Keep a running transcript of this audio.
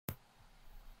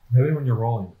Maybe when you're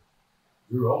rolling.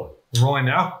 You're rolling. We're rolling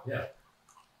now? Yeah.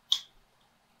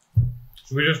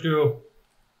 Should we just do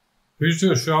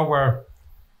a show where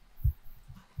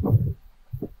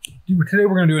today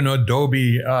we're going to do an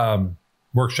Adobe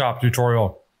workshop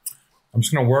tutorial. I'm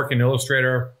just going to work in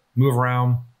Illustrator, move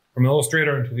around from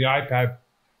Illustrator into the iPad,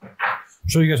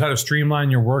 show you guys how to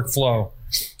streamline your workflow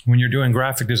when you're doing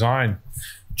graphic design,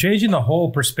 changing the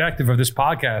whole perspective of this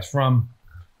podcast from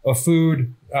a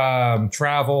food,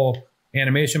 travel,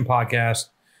 animation podcast,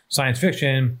 science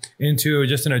fiction, into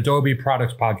just an Adobe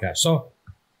products podcast. So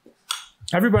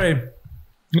everybody,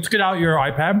 let's get out your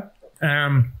iPad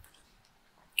and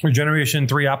your Generation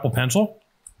 3 Apple Pencil.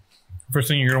 First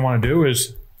thing you're going to want to do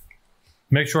is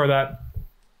make sure that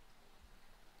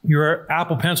your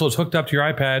Apple Pencil is hooked up to your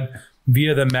iPad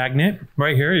via the magnet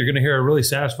right here. You're going to hear a really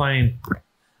satisfying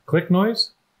click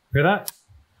noise. Hear that?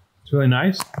 It's really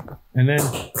nice. And then,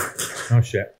 oh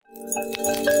shit.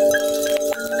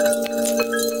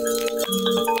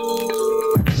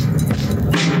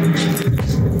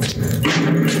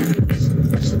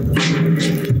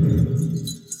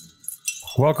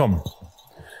 Welcome,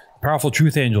 Powerful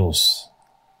Truth Angels,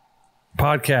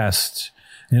 podcast,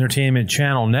 entertainment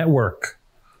channel, network,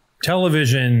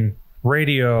 television,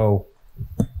 radio,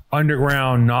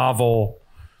 underground novel,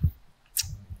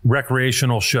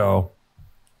 recreational show.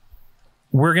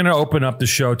 We're going to open up the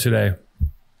show today.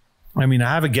 I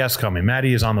have a guest coming.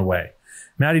 Maddie is on the way.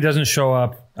 Maddie doesn't show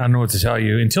up. I don't know what to tell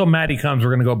you. Until Maddie comes, we're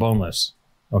going to go boneless.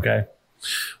 Okay?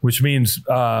 Which means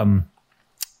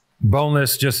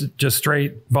boneless, just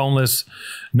straight boneless,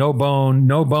 no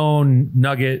bone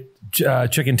nugget,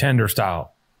 chicken tender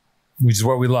style, which is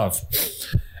what we love.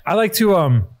 I like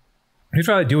to here's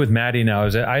what I do with Maddie now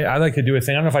is I like to do a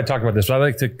thing. I don't know if I talked about this, but I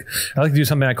like to do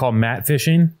something I call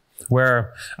Mattphishing,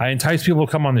 where I entice people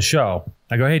to come on the show.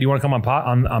 I go, hey, do you want to come on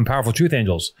Powerful Truth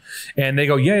Angels? And they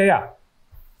go, yeah.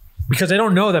 Because they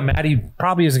don't know that Maddie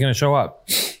probably isn't going to show up.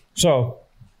 So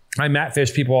I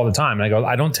Mattfish people all the time. And I go,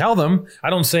 I don't tell them.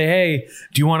 I don't say, hey,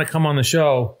 do you want to come on the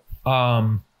show?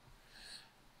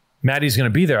 Maddie's going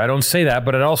to be there. I don't say that,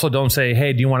 but I also don't say,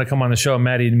 hey, do you want to come on the show?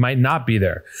 Maddie might not be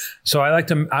there. So I like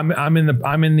to, I'm in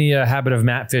the habit of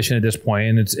Mattfishing at this point,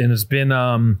 and it's been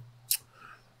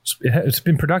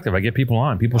productive. I get people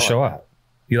on. People show up.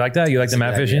 You like that? You like the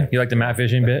Mattfishing? You like the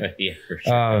Mattfishing bit? Yeah, for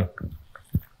sure.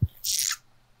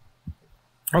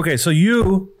 Okay, so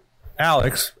you,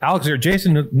 Alex here,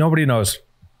 Jason, nobody knows.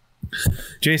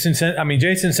 Jason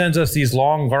sends us these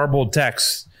long garbled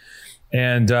texts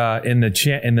and in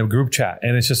the group chat,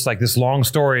 and it's just like this long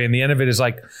story, and the end of it is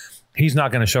like he's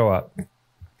not going to show up.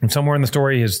 And somewhere in the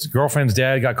story, his girlfriend's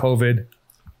dad got COVID.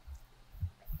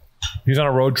 He's on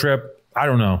a road trip. I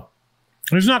don't know.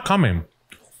 He's not coming.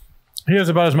 He has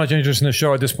about as much interest in the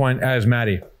show at this point as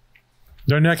Maddie.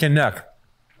 They're neck and neck.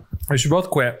 They should both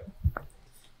quit,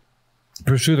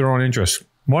 pursue their own interests.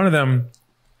 One of them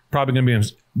probably going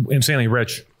to be insanely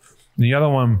rich. The other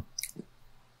one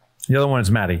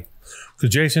is Maddie. So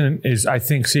Jason is, I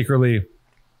think, secretly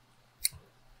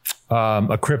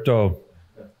a crypto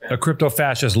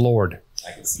fascist lord.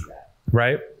 I can see that.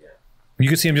 Right? Yeah. You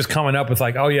can see him just coming up with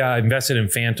like, oh yeah, I invested in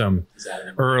Phantom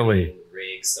early.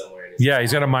 Rig somewhere in his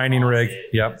he's got a mining rig.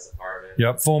 Yep,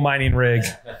 full mining rig.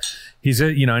 He's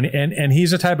and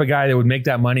he's the type of guy that would make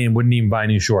that money and wouldn't even buy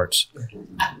new shorts.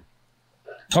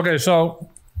 Okay, so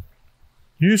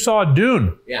you saw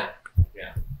Dune. Yeah.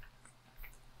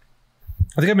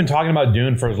 I think I've been talking about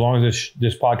Dune for as long as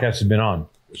this podcast has been on.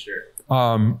 For sure.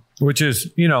 Which is,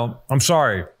 I'm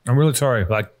sorry. I'm really sorry.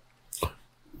 Like,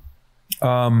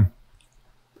 I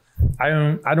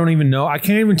don't even know. I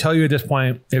can't even tell you at this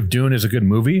point if Dune is a good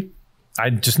movie.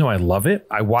 I just know I love it.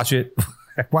 I watch it.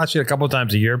 I watch it a couple of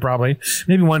times a year, probably.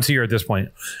 Maybe once a year at this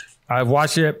point. I've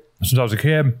watched it since I was a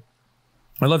kid.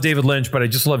 I love David Lynch, but I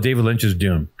just love David Lynch's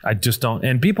Dune. I just don't.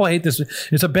 And people hate this.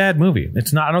 It's a bad movie.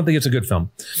 It's not. I don't think it's a good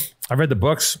film. I've read the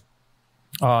books.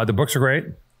 The books are great.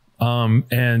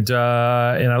 And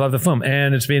I love the film.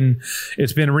 And it's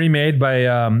been remade by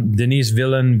Denis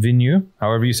Villeneuve,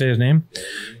 however you say his name.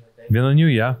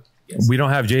 Villeneuve, yeah. Yes. We don't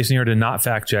have Jason here to not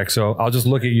fact check, so I'll just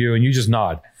look at you and you just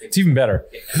nod. It's even better.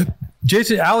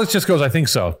 Alex just goes, I think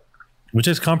so, which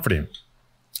is comforting.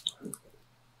 You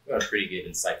got a pretty good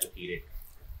encyclopedic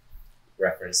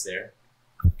reference there.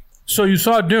 So you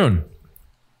saw Dune.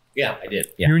 Yeah, I did.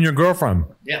 Yeah. You and your girlfriend.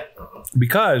 Yeah.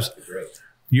 Because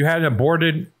you had an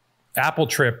aborted apple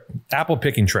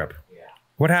picking trip. Yeah.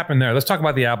 What happened there? Let's talk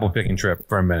about the apple picking trip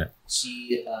for a minute.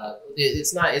 She,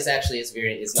 it's not actually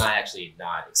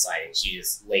not exciting. She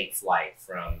is late flight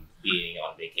from being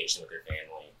on vacation with her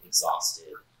family, exhausted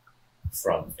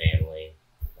from family,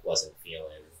 wasn't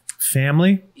feeling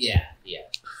family? Yeah.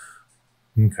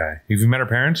 Okay. Have you met her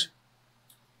parents?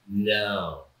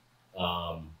 No.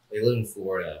 They live in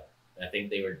Florida. I think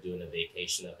they were doing a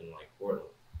vacation up in like Portland.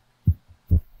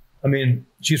 I mean,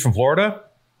 she's from Florida?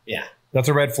 Yeah. That's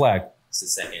a red flag. It's the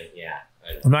second. Yeah.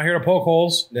 I'm not here to poke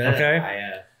holes. No,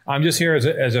 okay. I'm just here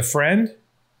as a friend,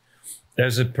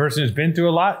 as a person who's been through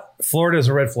a lot. Florida is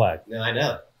a red flag. No, I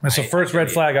know. That's the first red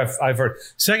flag I've heard.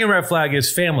 Second red flag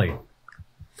is family.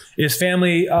 Is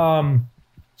family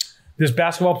this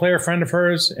basketball player friend of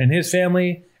hers and his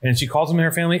family, and she calls them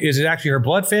her family? Is it actually her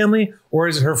blood family, or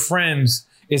is it her friends?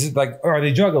 Is it like, or are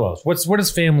they juggalos? What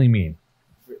does family mean?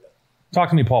 Talk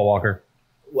to me, Paul Walker.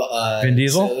 Well, Vin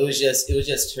Diesel? So it was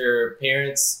just her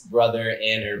parents, brother,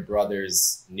 and her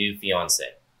brother's new fiance.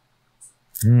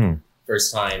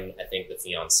 First time I think the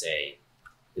fiance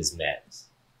has met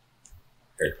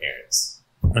her parents.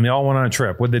 And they all went on a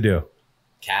trip. What'd they do?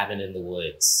 Cabin in the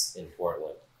woods in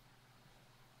Portland.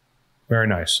 Very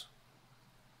nice.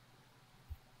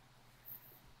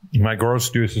 My gross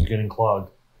juice is getting clogged.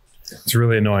 It's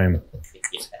really annoying.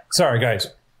 Yeah. Sorry, guys.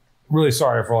 Really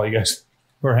sorry for all you guys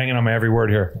who are hanging on my every word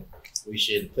here. We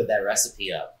should put that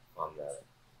recipe up on the...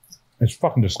 It's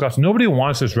fucking disgusting. Nobody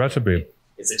wants this recipe.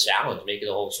 It's a challenge. Make it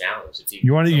a whole challenge. If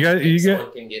Someone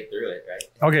can get through it, right?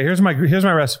 Okay, here's my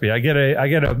recipe.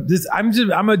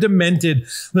 I'm a demented.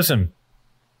 Listen,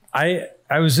 I'm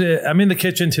in the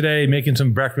kitchen today making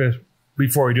some breakfast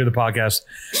before we do the podcast,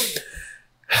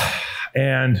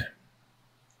 and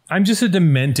I'm just a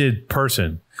demented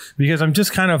person because I'm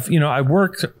just kind of, I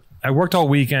worked all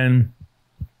weekend,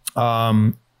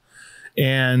 and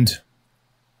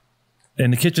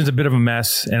the kitchen's a bit of a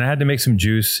mess, and I had to make some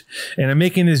juice, and I'm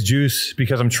making this juice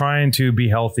because I'm trying to be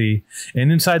healthy.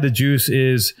 And inside the juice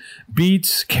is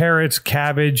beets, carrots,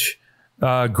 cabbage,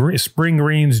 spring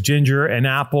greens, ginger, and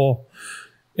apple.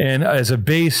 And as a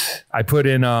base, I put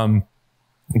in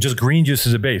just green juice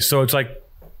as a base. So it's like,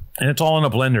 and it's all in a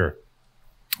blender.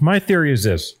 My theory is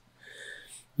this.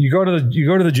 You go to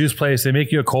the juice place, they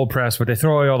make you a cold press, but they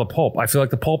throw away all the pulp. I feel like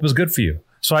the pulp is good for you.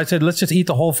 So I said, let's eat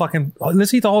the whole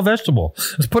vegetable.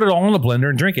 Let's put it all in the blender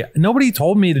and drink it. Nobody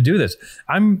told me to do this.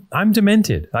 I'm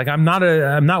demented. Like I'm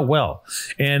not well.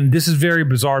 And this is very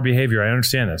bizarre behavior. I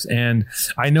understand this. And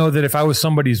I know that if I was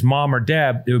somebody's mom or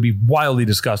dad, it would be wildly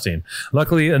disgusting.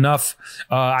 Luckily enough,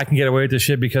 I can get away with this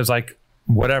shit because like,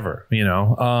 whatever,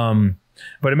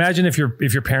 but imagine if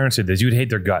your parents did this, you would hate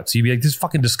their guts. You'd be like, this is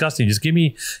fucking disgusting. Just give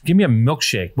me a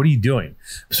milkshake. What are you doing?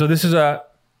 So this is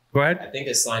go ahead. I think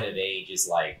a sign of age is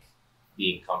like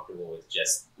being comfortable with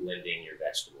just blending your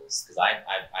vegetables. Because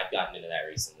I've gotten into that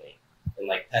recently in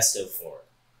like pesto form,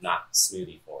 not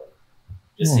smoothie form.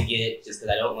 Just because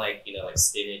I don't like, like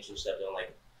spinach and stuff. I don't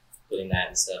like putting that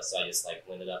and stuff. So I just like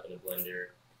blend it up in a blender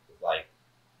with like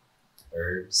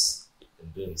herbs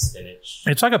and boom, spinach.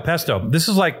 It's like a pesto. This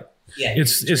is like,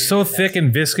 it's so thick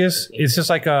and viscous. It's just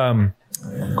like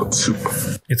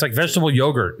it's like vegetable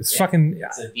yogurt. It's a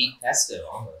beet pesto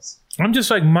almost. I'm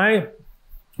just like my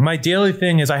daily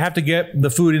thing is I have to get the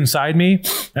food inside me.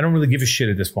 I don't really give a shit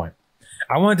at this point.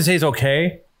 I want it to taste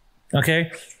okay,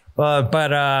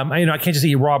 but I can't just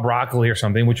eat raw broccoli or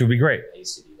something, which would be great. I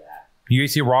used to do that. You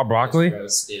used to eat raw broccoli? Just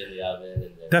roast it in the oven. And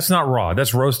then that's not raw.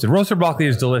 That's roasted. Roasted broccoli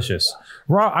is delicious.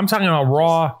 Raw. I'm talking about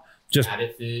raw. Just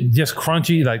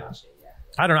crunchy, like,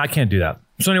 I don't know. I can't do that.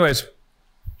 So anyways,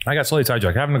 I got slightly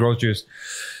sidetracked. Having the gross juice.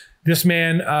 This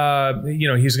man,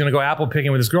 he's going to go apple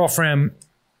picking with his girlfriend.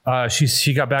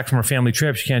 She got back from her family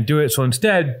trip. She can't do it. So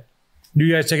instead,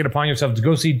 you guys take it upon yourself to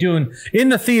go see Dune in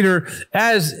the theater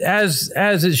as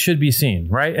it should be seen,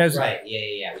 right? Right.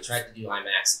 Yeah. We tried to do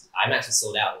IMAX. IMAX was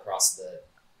sold out across the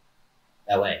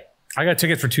LA. I got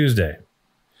tickets for Tuesday.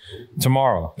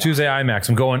 Tomorrow, Tuesday IMAX.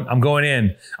 I'm going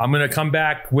in. I'm going to come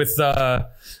back with, we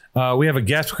have a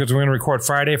guest because we're going to record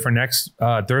Friday for next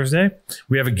Thursday.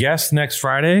 We have a guest next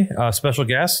Friday, a special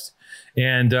guest.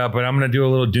 And, but I'm going to do a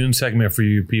little Dune segment for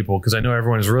you people because I know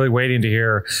everyone is really waiting to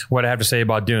hear what I have to say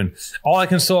about Dune. All I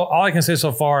can say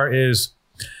so far is,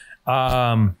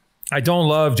 I don't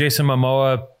love Jason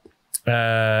Momoa,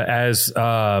 as,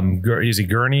 is he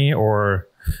Gurney or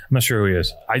I'm not sure who he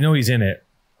is. I know he's in it.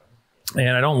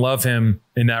 And I don't love him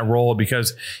in that role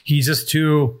because he's just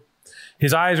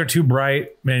his eyes are too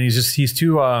bright, man. He's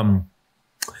too I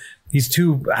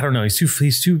don't know.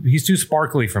 He's too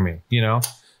sparkly for me,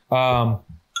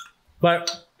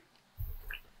 but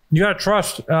you got to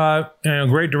trust a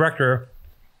great director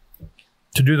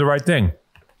to do the right thing.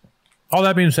 All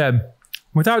that being said,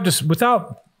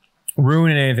 without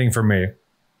ruining anything for me,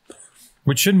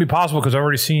 which shouldn't be possible because I've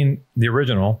already seen the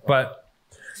original,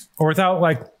 or without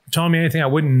like telling me anything I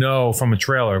wouldn't know from a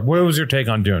trailer. What was your take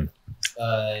on Dune?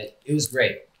 It was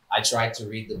great. I tried to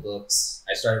read the books.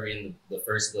 I started reading the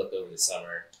first book over the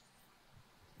summer.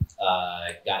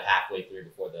 Got halfway through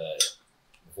before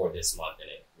this month, and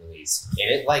it released.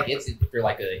 And if you're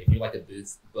like a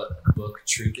book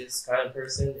truthist kind of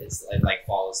person, it like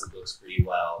follows the books pretty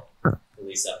well, at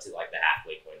least up to like the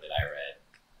halfway point that I read.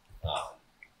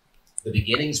 The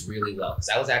beginning's really well, because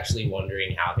I was actually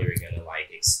wondering how they were going to like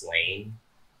explain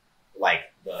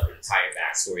like the entire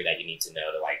backstory that you need to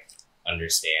know to like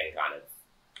understand kind of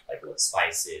like what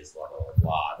spice is, blah, blah, blah,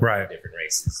 blah, right. Different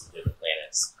races, different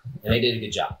planets. And they did a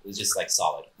good job. It was just like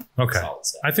solid. Okay. Solid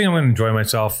stuff. I think I'm going to enjoy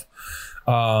myself. It's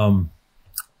going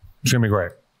to be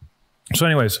great. So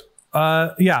anyways,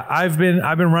 yeah, I've been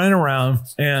running around,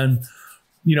 and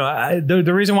you know,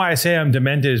 the reason why I say I'm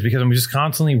demented is because I'm just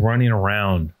constantly running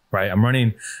around. Right.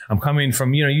 I'm coming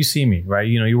from, you know, you see me, right?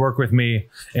 You know, you work with me,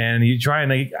 and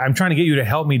I'm trying to get you to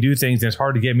help me do things. And it's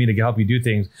hard to get me to help you do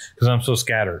things because I'm so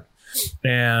scattered.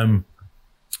 And,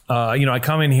 you know, I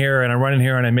come in here and I run in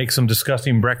here and I make some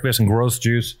disgusting breakfast and gross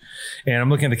juice. And I'm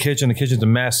looking at the kitchen. The kitchen's a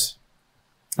mess.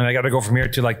 And I got to go from here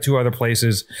to like 2 other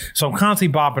places. So I'm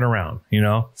constantly bopping around, you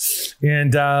know,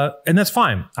 and that's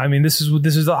fine. I mean,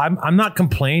 I'm not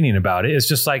complaining about it. It's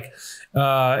just like,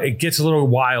 it gets a little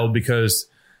wild because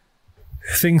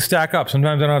things stack up.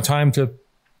 Sometimes I don't have time to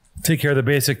take care of the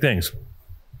basic things.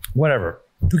 Whatever.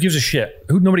 Who gives a shit?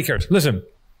 Nobody cares. Listen,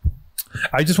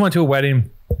 I just went to a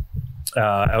wedding.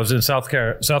 I was in South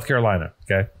Carolina.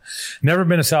 Okay. Never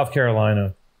been to South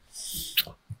Carolina.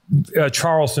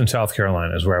 Charleston, South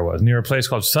Carolina is where I was, near a place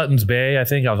called Sutton's Bay. I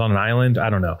think I was on an island. I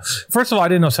don't know. First of all, I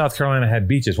didn't know South Carolina had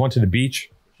beaches. Went to the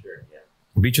beach. Sure, yeah.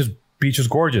 Beach was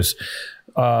gorgeous.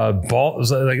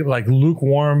 Like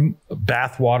lukewarm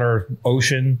bathwater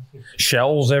ocean,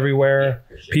 shells everywhere.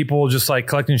 Yeah, sure. People just like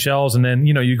collecting shells, and then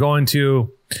you go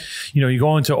into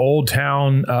Old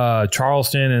Town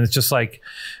Charleston, and it's just like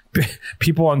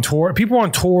people on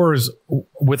tours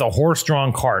with a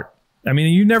horse-drawn cart. I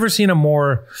mean, you've never seen a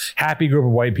more happy group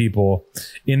of white people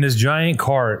in this giant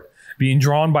cart being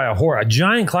drawn by a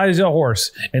giant Clydesdale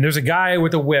horse, and there's a guy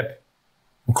with a whip,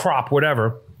 crop,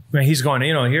 whatever. And he's going,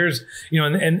 here's,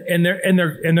 and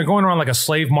they're going around like a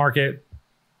slave market,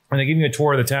 and they give you a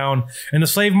tour of the town. And the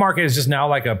slave market is just now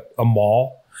like a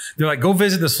mall. They're like, go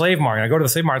visit the slave market. I go to the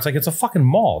slave market. It's like, it's a fucking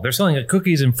mall. They're selling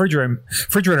cookies and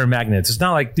refrigerator magnets. It's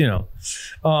not like,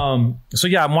 So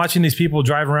yeah, I'm watching these people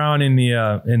drive around in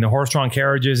the horse-drawn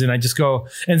carriages, and I just go,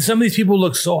 and some of these people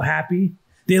look so happy.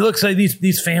 They look like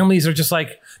these families are just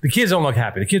like, the kids don't look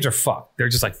happy. The kids are fucked. They're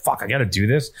just like, fuck, I got to do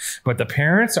this. But the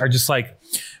parents are just like,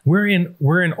 we're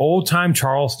in old time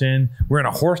Charleston. We're in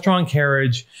a horse-drawn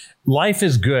carriage. Life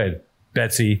is good,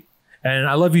 Betsy. And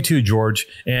I love you too, George.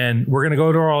 And we're going to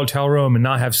go to our hotel room and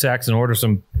not have sex and order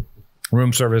some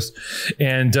room service.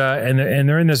 And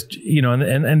they're in this,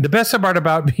 and the best part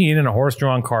about being in a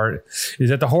horse-drawn cart is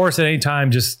that the horse at any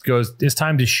time just goes, it's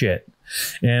time to shit.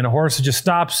 And a horse just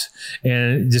stops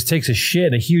and it just takes a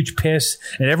shit, a huge piss,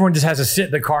 and everyone just has to sit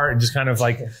in the cart and just kind of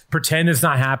like pretend it's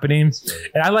not happening.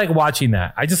 And I like watching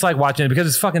that. I just like watching it because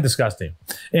it's fucking disgusting.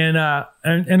 And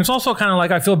it's also kind of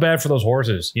like I feel bad for those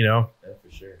horses, Yeah,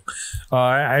 for sure.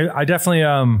 I definitely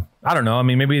I don't know. I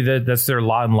mean, maybe that's their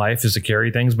lot in life is to carry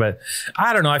things, but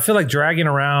I don't know. I feel like dragging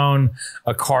around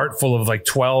a cart full of like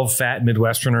 12 fat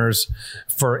Midwesterners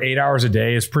for 8 hours a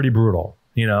day is pretty brutal.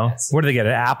 What do they get?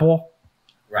 An apple?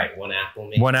 Right, one apple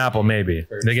maybe. One apple maybe.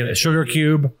 They get a sugar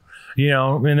cube,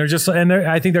 and they're just,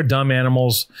 I think they're dumb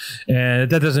animals, and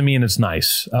that doesn't mean it's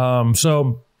nice.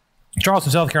 So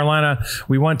Charleston, South Carolina,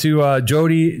 we went to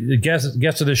Jody, guest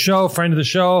of the show, friend of the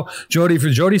show, Jody. For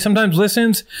Jody sometimes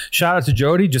listens. Shout out to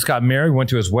Jody. Just got married. We went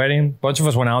to his wedding. A bunch of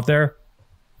us went out there.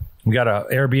 We got an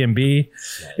Airbnb,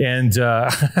 and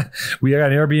we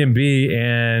got an Airbnb,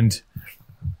 and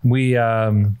we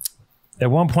at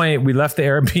one point we left the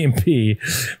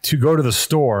Airbnb to go to the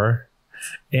store.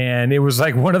 And it was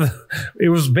like it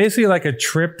was basically like a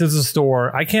trip to the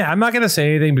store. I'm not going to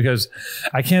say anything because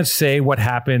I can't say what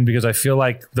happened because I feel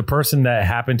like the person that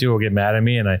happened to will get mad at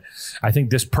me. And I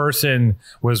think this person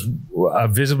was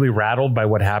visibly rattled by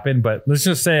what happened. But let's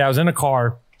just say I was in a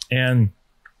car and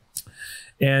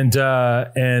something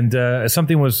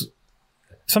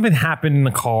happened in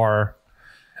the car.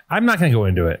 I'm not going to go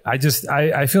into it. I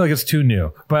feel like it's too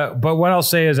new. But what I'll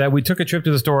say is that we took a trip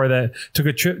to the store that took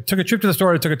a trip to the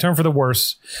store that took a turn for the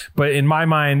worse. But in my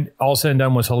mind, all said and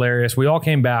done was hilarious. We all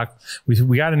came back.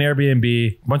 We got an Airbnb,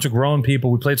 a bunch of grown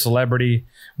people. We played celebrity.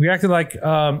 We acted like,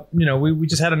 we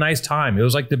just had a nice time. It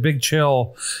was like the Big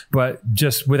Chill, but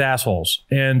just with assholes.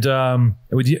 And, no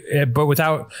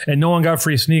one got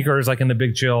free sneakers like in the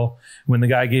Big Chill when the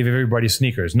guy gave everybody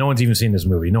sneakers. No one's even seen this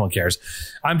movie. No one cares.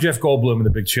 I'm Jeff Goldblum in the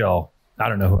Big Chill. I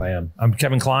don't know who I am. I'm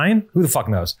Kevin Kline. Who the fuck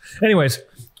knows? Anyways,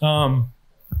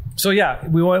 so yeah,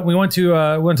 we went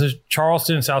to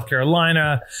Charleston, South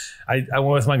Carolina. I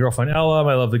went with my girlfriend Ella,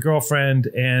 my lovely girlfriend,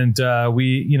 and I'm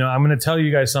going to tell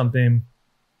you guys something.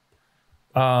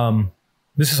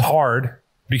 This is hard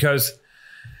because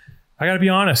I got to be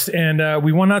honest. And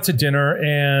we went out to dinner,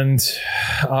 and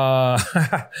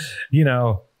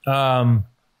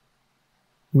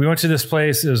we went to this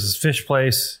place. It was this fish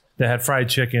place that had fried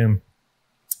chicken.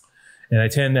 And I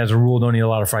tend, as a rule, don't eat a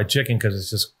lot of fried chicken because it's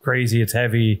just crazy. It's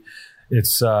heavy.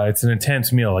 It's an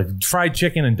intense meal. Like fried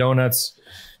chicken and donuts,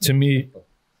 to me,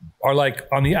 are like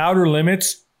on the outer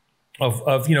limits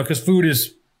of because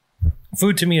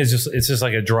food to me is just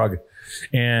like a drug,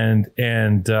 and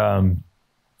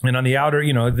on the outer,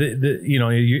 and on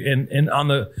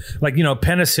the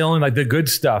penicillin, like the good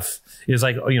stuff is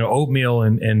like, oatmeal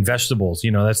and vegetables,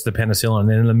 that's the penicillin. And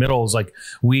then in the middle is like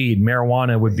weed.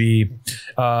 Marijuana would be,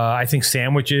 I think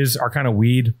sandwiches are kind of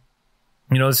weed,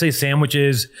 let's say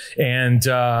sandwiches and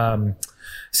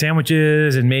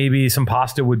maybe some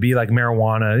pasta would be like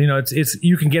marijuana. It's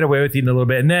you can get away with eating a little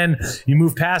bit, and then you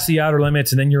move past the outer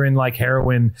limits, and then you're in like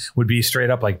heroin would be straight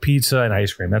up like pizza and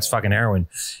ice cream. That's fucking heroin.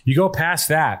 You go past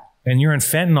that, and you're in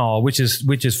fentanyl, which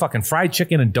is fucking fried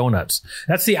chicken and donuts.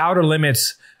 That's the outer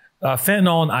limits.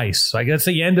 Fentanyl and ice. Like that's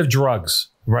the end of drugs,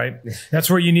 right?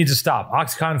 That's where you need to stop.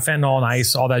 Oxycontin, fentanyl, and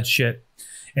ice, all that shit.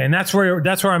 And that's where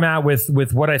I'm at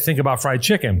with what I think about fried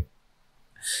chicken.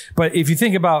 But if you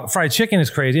think about fried chicken is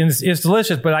crazy and it's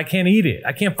delicious, but I can't eat it.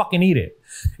 I can't fucking eat it.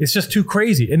 It's just too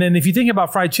crazy. And then if you think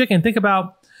about fried chicken, think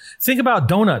about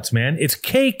donuts, man. It's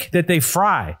cake that they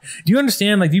fry. Do you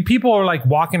understand? Like, people are like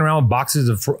walking around with boxes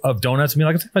of donuts and be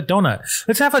like, let's have a donut.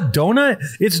 Let's have a donut.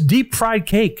 It's deep fried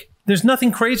cake. There's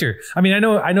nothing crazier. I mean,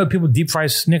 I know people deep fry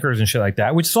Snickers and shit like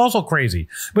that, which is also crazy.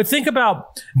 But think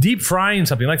about deep frying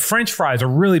something like French fries are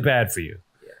really bad for you.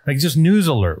 Like just news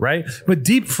alert, right? But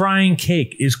deep frying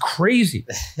cake is crazy.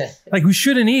 Like we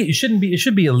shouldn't eat. It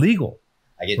should be illegal.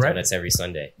 I get donuts every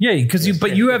Sunday. Yeah, because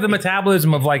you have the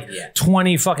metabolism of like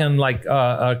 20 fucking like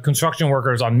construction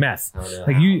workers on meth.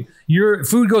 Like your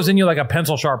food goes in you like a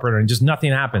pencil sharpener and just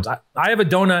nothing happens. I have a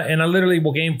donut and I literally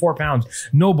will gain 4 pounds.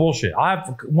 No bullshit. I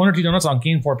have 1 or 2 donuts, I'll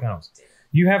gain 4 pounds.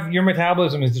 You have your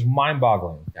metabolism is just mind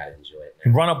boggling. Gotta enjoy it.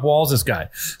 And run up walls, this guy.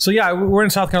 So yeah, we're in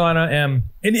South Carolina and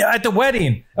at the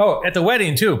wedding. Oh, at the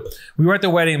wedding too. We were at the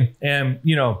wedding and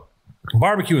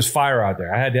barbecue was fire out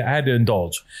there. I had to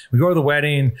indulge. We go to the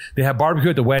wedding. They have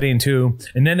barbecue at the wedding too.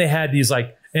 And then they had these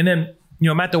like, and then,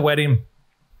 I'm at the wedding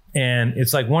and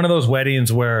it's like one of those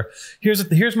weddings where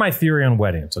here's my theory on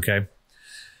weddings. Okay.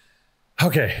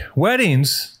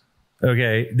 Weddings.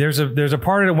 Okay. There's a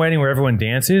part of the wedding where everyone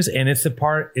dances and it's the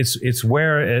part, it's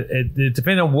where it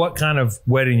depends on what kind of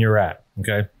wedding you're at.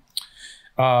 Okay.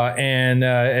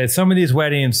 At some of these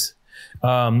weddings,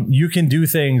 you can do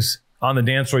things on the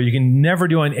dance floor you can never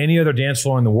do on any other dance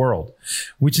floor in the world,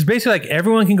 which is basically like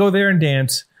everyone can go there and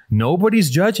dance.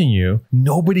 Nobody's judging you.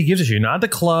 Nobody gives a shit. You're not at the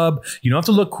club. You don't have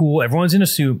to look cool. Everyone's in a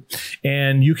suit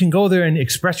and you can go there and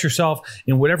express yourself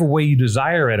in whatever way you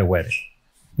desire at a wedding.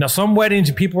 Now, some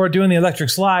weddings, people are doing the electric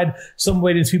slide. Some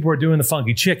weddings, people are doing the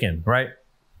funky chicken, right?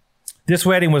 This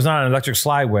wedding was not an electric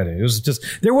slide wedding. It was just,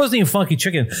 there wasn't even funky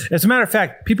chicken. As a matter of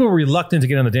fact, people were reluctant to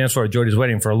get on the dance floor at Jody's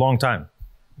wedding for a long time.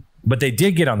 But they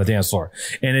did get on the dance floor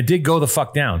and it did go the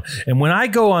fuck down. And when I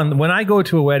go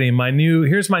to a wedding,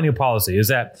 here's my new policy is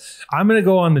that I'm going to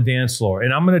go on the dance floor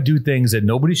and I'm going to do things that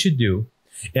nobody should do.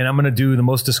 And I'm going to do the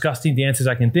most disgusting dances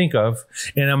I can think of.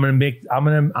 And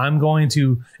I'm going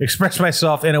to express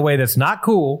myself in a way that's not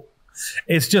cool.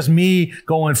 It's just me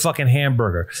going fucking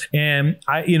hamburger. And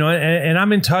and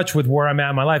I'm in touch with where I'm at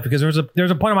in my life because there's a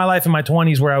point in my life in my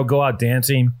 20s where I would go out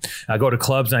dancing. I go to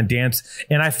clubs and I dance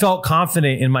and I felt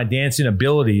confident in my dancing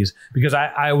abilities because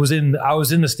I was in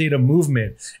the state of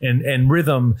movement and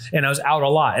rhythm and I was out a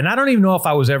lot. And I don't even know if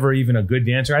I was ever even a good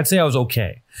dancer. I'd say I was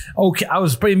okay. I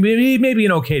was maybe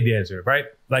an okay dancer, right?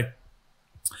 Like,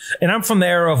 and I'm from the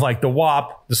era of like the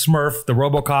WAP, the Smurf, the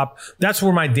RoboCop. That's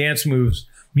where my dance moves.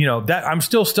 That I'm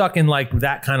still stuck in like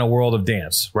that kind of world of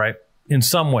dance, right? in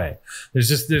some way.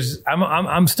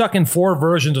 I'm stuck in 4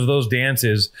 versions of those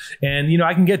dances, and you know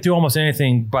I can get through almost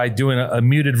anything by doing a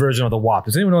muted version of the WAP.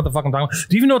 Does anyone know what the fuck I'm talking about?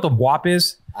 Do you even know what the WAP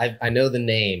is? I know the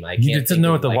name. I can't. You just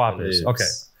know what the WAP is. Okay.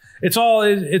 It's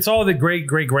all the great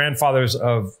grandfathers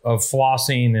of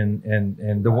flossing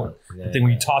and the thing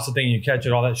when you toss the thing and you catch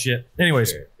it, all that shit.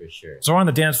 Anyways, for sure. So we're on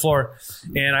the dance floor,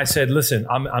 and I said, "Listen,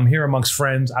 I'm here amongst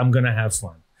friends. I'm gonna have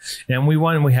fun." And we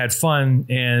won and we had fun,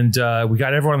 and we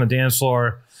got everyone on the dance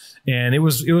floor, and it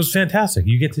was fantastic.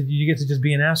 You get to just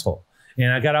be an asshole.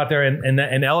 And I got out there,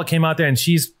 and Ella came out there, and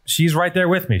she's right there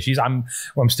with me. I'm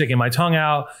sticking my tongue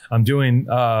out. I'm doing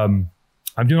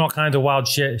all kinds of wild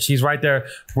shit. She's right there.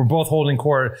 We're both holding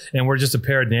court, and we're just a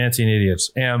pair of dancing idiots.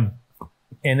 And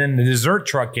then the dessert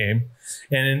truck came,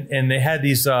 and they had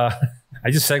these. I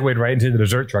just segued right into the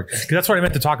dessert truck because that's what I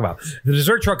meant to talk about. The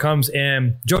dessert truck comes,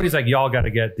 and Jody's like, "Y'all got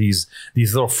to get these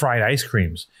little fried ice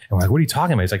creams." And we're like, "What are you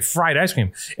talking about?" It's like fried ice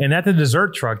cream. And at the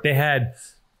dessert truck, they had.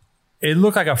 It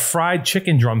looked like a fried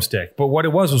chicken drumstick, but what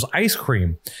it was ice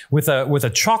cream with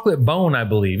a chocolate bone, I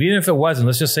believe. Even if it wasn't,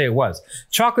 let's just say it was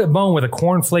chocolate bone with a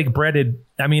cornflake breaded.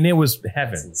 I mean, it was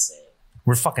heaven. That's insane.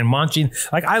 We're fucking munching.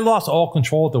 Like I lost all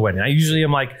control at the wedding. I usually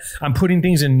am like I'm putting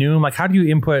things in Noom. Like how do you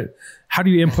input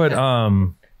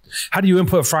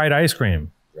fried ice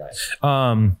cream? Right.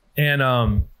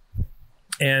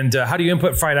 And how do you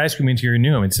input fried ice cream into your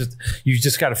Noom? It's just you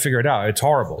just got to figure it out. It's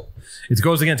horrible. It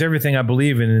goes against everything I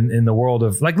believe in the world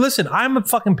of like. Listen, I'm a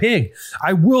fucking pig.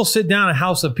 I will sit down a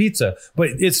house of pizza, but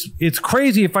it's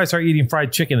crazy if I start eating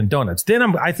fried chicken and donuts. Then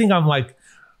I think I'm like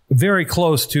very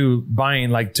close to buying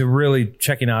like to really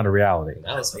checking out of reality.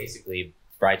 That was basically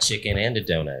fried chicken and a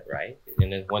donut, right?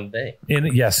 In one day.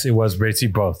 And yes, it was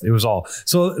basically both. It was all.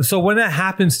 So when that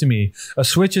happens to me, a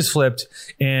switch is flipped,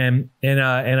 and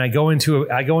I go into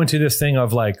this thing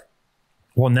of like,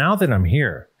 well, now that I'm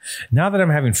here, now that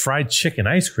I'm having fried chicken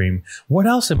ice cream, what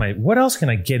else can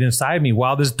I get inside me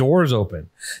while this door is open?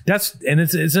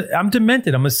 I'm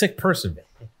demented. I'm a sick person.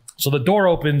 So the door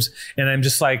opens, and I'm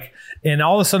just like, and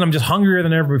all of a sudden I'm just hungrier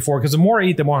than ever before. Because the more I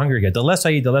eat, the more hungry I get. The less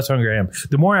I eat, the less hungry I am.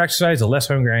 The more I exercise, the less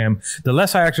hungry I am. The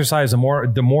less I exercise, the more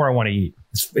I want to eat.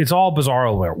 It's all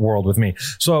bizarre world with me.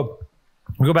 So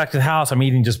we go back to the house. I'm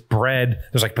eating just bread.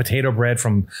 There's like potato bread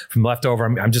from leftover.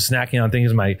 I'm just snacking on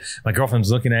things. My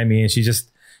girlfriend's looking at me, and she's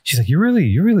like, you're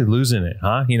really losing it,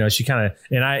 huh? You know, she kind of,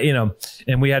 and I, you know,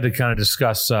 and we had to kind of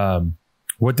discuss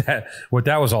what that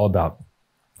was all about,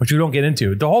 which we don't get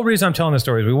into. The whole reason I'm telling this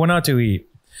story is we went out to eat,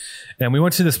 and we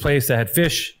went to this place that had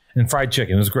fish and fried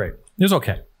chicken. It was great. It was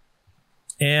okay.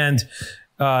 And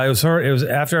it was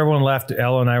after everyone left.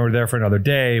 Ella and I were there for another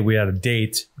day. We had a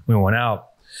date. We went out.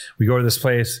 We go to this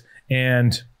place,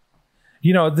 and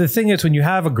you know, the thing is, when you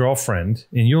have a girlfriend,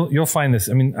 and you'll find this.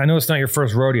 I mean, I know it's not your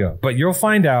first rodeo, but you'll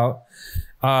find out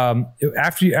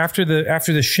after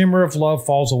the shimmer of love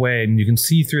falls away, and you can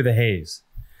see through the haze,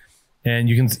 and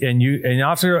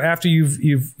after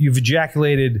you've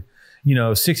ejaculated, you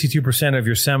know, 62% of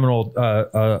your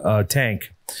seminal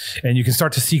tank, and you can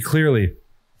start to see clearly,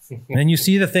 and you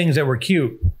see the things that were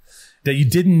cute that you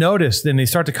didn't notice, then they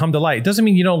start to come to light. It doesn't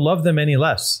mean you don't love them any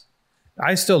less.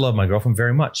 I still love my girlfriend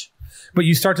very much. But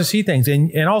you start to see things.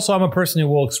 And also I'm a person who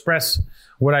will express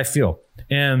what I feel.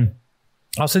 And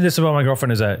I'll say this about my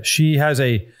girlfriend is that she has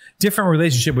a different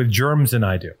relationship with germs than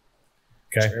I do.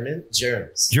 Okay.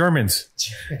 Germans.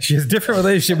 She has a different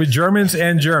relationship with Germans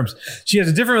and germs. She has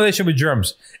a different relationship with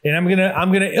germs. And I'm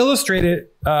gonna illustrate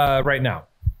it right now.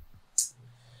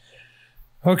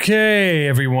 Okay,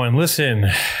 everyone, listen.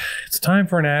 It's time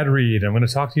for an ad read. I'm going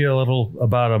to talk to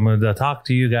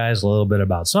you guys a little bit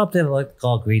about something I like to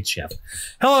call Great Chef.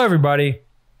 Hello, everybody.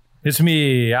 It's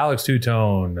me, Alex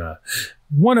Two-Tone,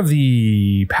 one of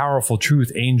the powerful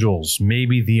truth angels,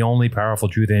 maybe the only powerful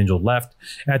truth angel left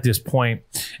at this point.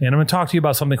 And I'm going to talk to you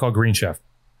about something called Green Chef.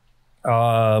 Do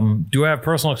I have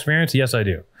personal experience? Yes, I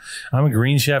do. I'm a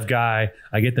Green Chef guy.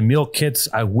 I get the meal kits.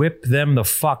 I whip them the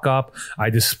fuck up. I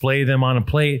display them on a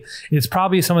plate. It's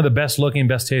probably some of the best looking,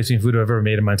 best tasting food I've ever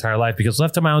made in my entire life, because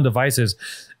left to my own devices,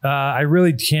 I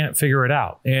really can't figure it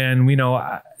out. And you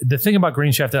know, the thing about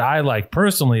Green Chef that I like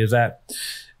personally is that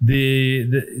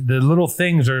the little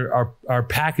things are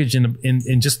packaged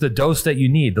in just the dose that you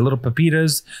need. The little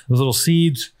pepitas, those little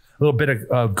seeds, a little bit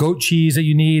of goat cheese that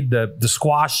you need, the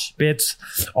squash bits,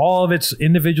 all of it's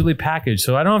individually packaged.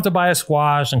 So I don't have to buy a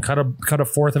squash and cut a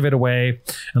fourth of it away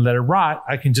and let it rot.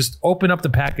 I can just open up the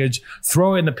package,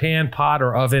 throw it in the pan, pot,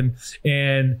 or oven,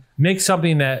 and make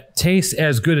something that tastes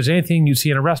as good as anything you see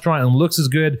in a restaurant and looks as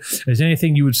good as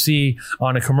anything you would see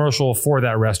on a commercial for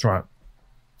that restaurant.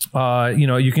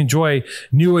 You can enjoy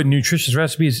new and nutritious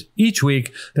recipes each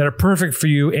week that are perfect for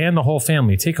you and the whole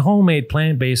family. Take homemade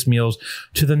plant-based meals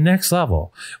to the next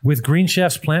level with Green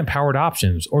Chef's plant-powered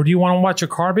options. Or do you want to watch your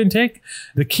carb intake?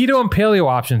 The keto and paleo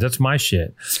options, that's my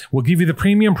shit, will give you the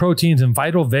premium proteins and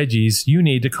vital veggies you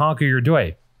need to conquer your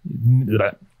day.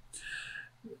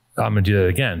 I'm going to do that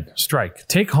again. Strike.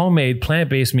 Take homemade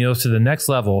plant-based meals to the next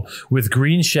level with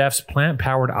Green Chef's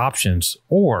plant-powered options.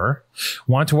 Or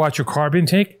want to watch your carb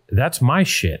intake? That's my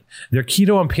shit. Their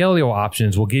keto and paleo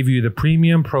options will give you the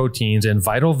premium proteins and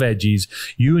vital veggies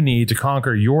you need to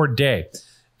conquer your day.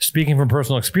 Speaking from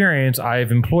personal experience,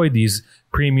 I've employed these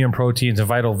premium proteins and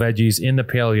vital veggies in the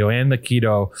paleo and the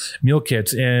keto meal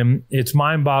kits, and it's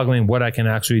mind-boggling what I can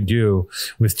actually do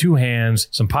with 2 hands,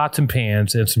 some pots and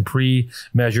pans, and some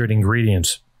pre-measured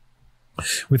ingredients.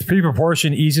 With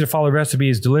pre-proportioned, easy-to-follow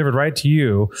recipes delivered right to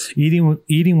you,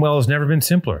 eating well has never been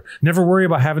simpler. Never worry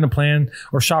about having to plan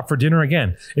or shop for dinner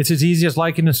again. It's as easy as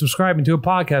liking and subscribing to a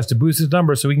podcast to boost its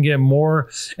numbers so we can get more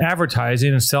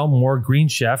advertising and sell more Green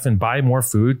Chef and buy more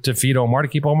food to feed Omar to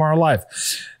keep Omar alive.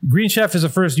 Green Chef is the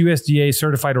first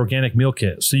USDA-certified organic meal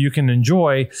kit, so you can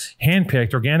enjoy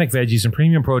hand-picked organic veggies and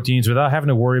premium proteins without having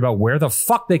to worry about where the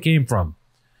fuck they came from.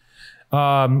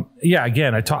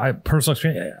 Again, I personal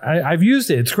experience. I've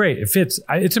used it. It's great. It fits.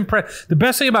 It's impressive. The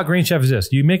best thing about Green Chef is this: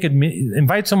 you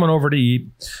invite someone over to eat,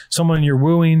 someone you're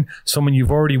wooing, someone you've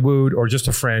already wooed, or just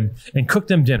a friend, and cook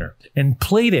them dinner and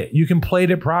plate it. You can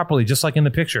plate it properly, just like in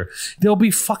the picture. They'll be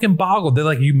fucking boggled. They're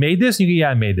like, "You made this?" You go,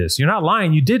 "Yeah, I made this." You're not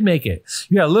lying. You did make it.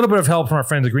 You got a little bit of help from our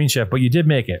friends at Green Chef, but you did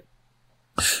make it.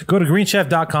 Go to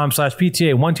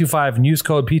greenchef.com/PTA125 and use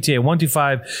code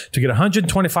PTA125 to get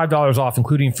 $125 off,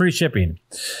 including free shipping.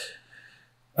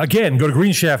 Again, go to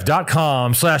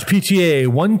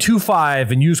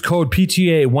greenchef.com/PTA125 and use code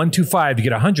PTA125 to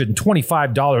get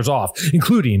 $125 off,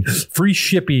 including free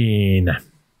shipping.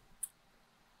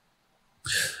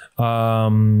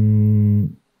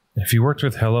 If you worked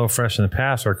with HelloFresh in the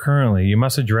past or currently, you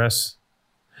must address...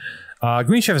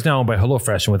 Green Chef is now owned by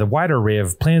HelloFresh, and with a wider array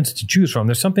of plans to choose from,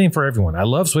 there's something for everyone. I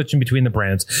love switching between the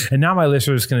brands, and now my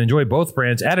listeners can enjoy both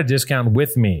brands at a discount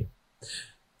with me.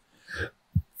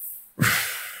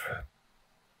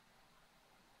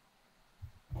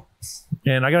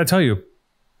 And I got to tell you,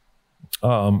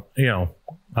 I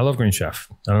love Green Chef.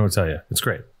 I don't know what to tell you. It's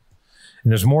great.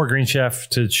 And there's more Green Chef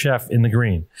to Chef in the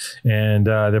Green. And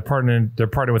they're partnered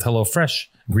with HelloFresh,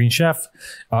 Green Chef.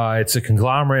 It's a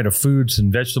conglomerate of foods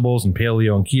and vegetables and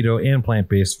paleo and keto and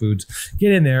plant-based foods.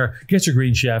 Get in there, get your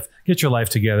Green Chef, get your life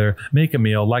together, make a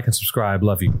meal, like and subscribe.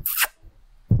 Love you.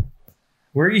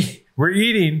 We're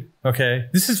eating. Okay.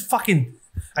 This is fucking,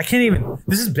 I can't even,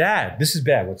 this is bad. This is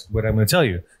bad. What I'm going to tell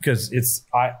you. Because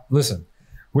listen,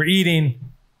 we're eating.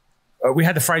 We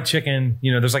had the fried chicken.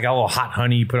 There's like a little hot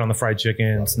honey you put on the fried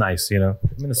chicken. It's nice, I'm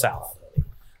in the South.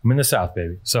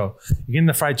 Baby. So you get in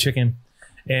the fried chicken,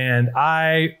 and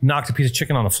I knocked a piece of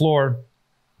chicken on the floor,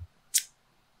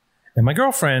 and my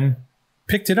girlfriend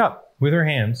picked it up with her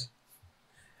hands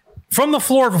from the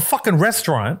floor of a fucking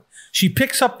restaurant. She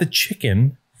picks up the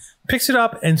chicken, picks it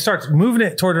up, and starts moving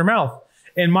it toward her mouth.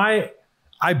 And I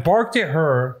barked at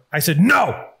her. I said,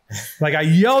 "No!" Like I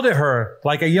yelled at her,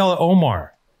 like I yell at Omar.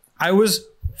 I was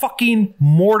fucking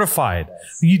mortified.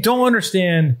 You don't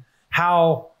understand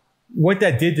what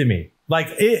that did to me. Like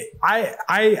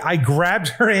I grabbed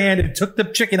her hand and took the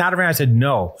chicken out of her hand. I said,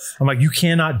 "No." I'm like, "You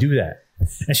cannot do that."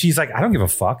 And she's like, "I don't give a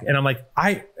fuck." And I'm like,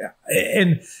 I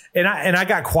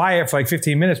got quiet for like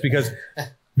 15 minutes because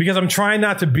I'm trying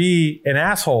not to be an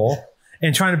asshole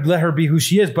and trying to let her be who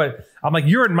she is. But I'm like,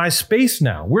 "You're in my space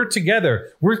now. We're together.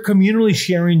 We're communally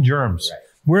sharing germs." Right.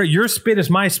 Where your spit is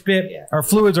my spit, our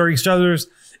fluids are each other's,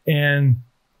 and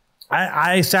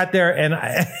I sat there and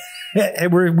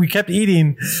we kept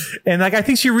eating, and like I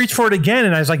think she reached for it again,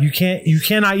 and I was like, you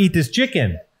cannot eat this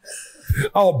chicken.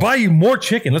 I'll buy you more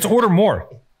chicken. Let's order more.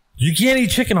 You can't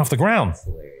eat chicken off the ground.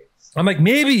 I'm like,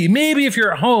 maybe if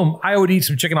you're at home, I would eat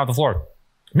some chicken off the floor.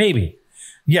 Maybe,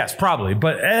 yes, probably,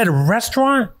 but at a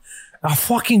restaurant.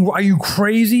 Are you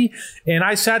crazy? And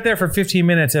I sat there for 15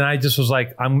 minutes and I just was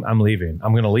like, I'm leaving.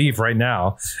 I'm going to leave right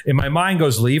now. And my mind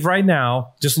goes, leave right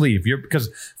now. Just leave. Because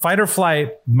fight or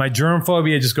flight, my germ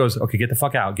phobia just goes, okay, get the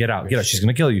fuck out. Get out. She's going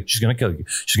to kill you. She's going to kill you.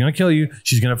 She's going to kill you.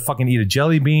 She's going to fucking eat a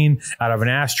jelly bean out of an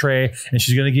ashtray, and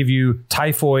she's going to give you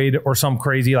typhoid or some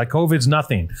crazy, like COVID's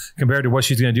nothing compared to what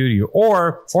she's going to do to you.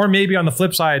 Or maybe on the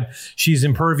flip side, she's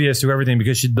impervious to everything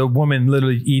because the woman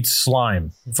literally eats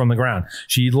slime from the ground.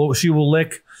 She will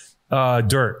lick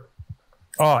dirt.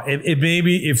 Oh,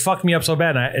 it fucked me up so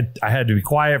bad. And I had to be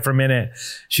quiet for a minute.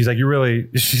 She's like, you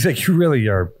really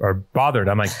are bothered.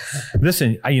 I'm like,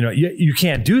 listen, you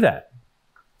can't do that.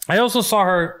 I also saw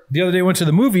her the other day, went to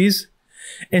the movies,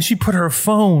 and she put her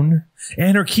phone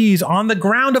and her keys on the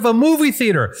ground of a movie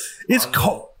theater. It's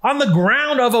on the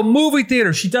ground of a movie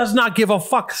theater. She does not give a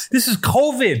fuck. This is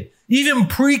COVID. Even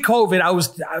pre-COVID, I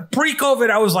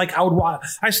was like,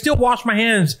 I still wash my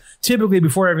hands typically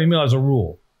before every meal as a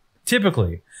rule.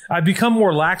 Typically, I've become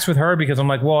more lax with her because I'm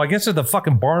like, well, I guess if the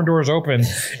fucking barn door is open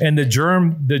and the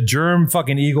germ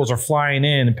fucking eagles are flying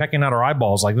in and pecking out her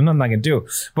eyeballs, like there's nothing I can do.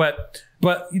 But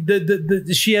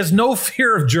she has no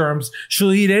fear of germs.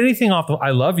 She'll eat anything off I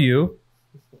love you,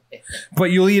 but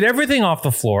you'll eat everything off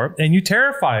the floor, and you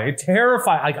terrify.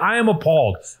 Like I am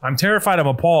appalled. I'm terrified. I'm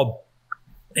appalled,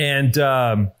 and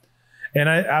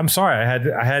I'm sorry.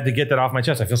 I had to get that off my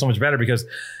chest. I feel so much better because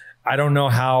I don't know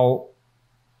how.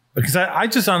 Because I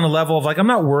just on the level of like, I'm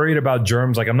not worried about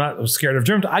germs. Like I'm not scared of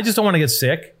germs. I just don't want to get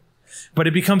sick, but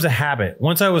it becomes a habit.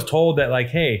 Once I was told that like,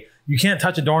 hey, you can't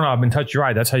touch a doorknob and touch your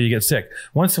eye. That's how you get sick.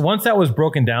 Once that was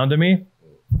broken down to me,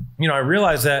 I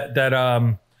realized that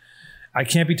I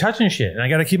can't be touching shit and I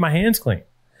got to keep my hands clean.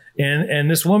 And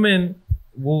this woman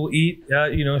will eat,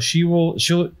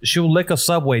 she'll lick a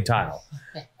Subway tile.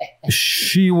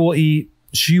 She will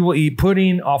eat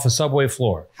pudding off a Subway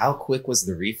floor. How quick was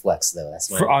the reflex though?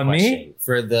 That's my on question.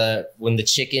 me. When the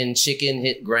chicken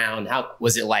hit ground, how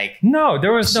was it like? No,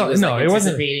 there was no. Like it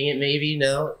wasn't. Anticipating it, maybe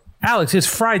no. Alex, it's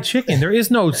fried chicken. There is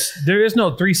no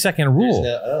 3-second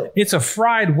rule. It's a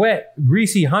fried, wet,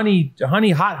 greasy, hot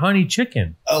honey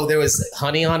chicken. Oh, there was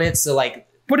honey on it, so like.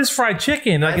 But it's fried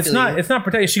chicken. Like it's not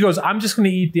protected. She goes, I'm just going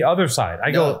to eat the other side.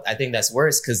 I think that's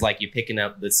worse because like you're picking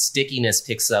up the stickiness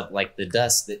picks up like the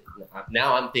dust. That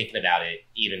now I'm thinking about it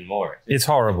even more. It's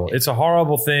horrible. It's a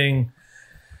horrible thing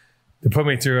to put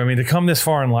me through. I mean, to come this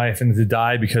far in life and to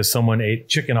die because someone ate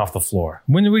chicken off the floor.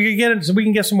 When we can get it, so we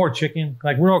can get some more chicken.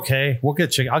 Like we're okay. We'll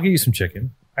get chicken. I'll get you some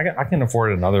chicken. I can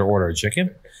afford another order of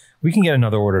chicken. We can get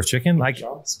another order of chicken. Like,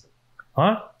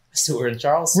 huh? So we're in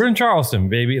Charleston. We're in Charleston,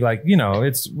 baby. Like,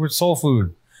 we're soul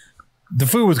food. The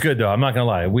food was good though. I'm not gonna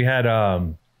lie. We had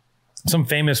some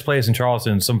famous place in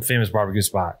Charleston, some famous barbecue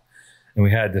spot, and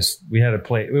we had a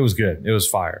plate. It was good. It was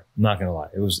fire. I'm not gonna lie.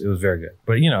 It was very good.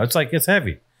 But it's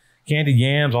heavy. Candied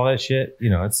yams, all that shit.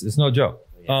 It's no joke.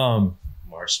 Yeah.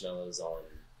 Marshmallows on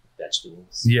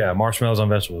vegetables. Yeah, marshmallows on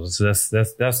vegetables. That's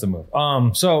the move.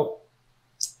 So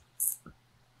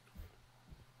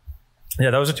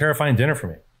yeah, that was a terrifying dinner for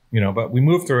me. But we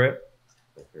moved through it.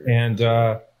 And,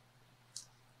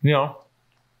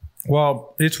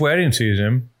 well, it's wedding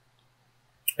season.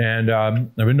 And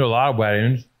I've been to a lot of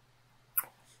weddings.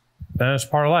 And it's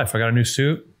part of life. I got a new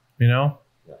suit,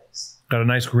 Nice. Got a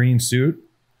nice green suit.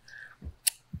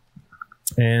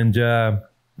 And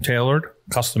tailored,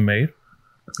 custom made,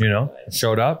 nice.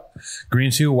 Showed up.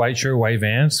 Green suit, white shirt, white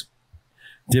Vans.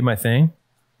 Did my thing.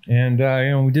 And,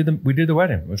 we did the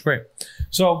wedding. It was great.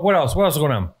 So what else? What else is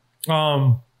going on?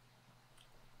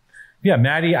 Yeah,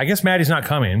 Maddie. I guess Maddie's not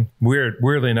coming.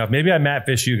 Weirdly enough, maybe I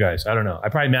Mattfish you guys. I don't know. I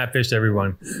probably Mattfished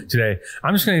everyone today.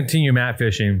 I'm just going to continue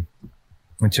Mattfishing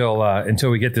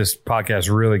until we get this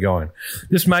podcast really going.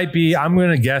 This might be. I'm going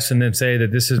to guess and then say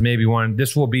that this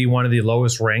will be one of the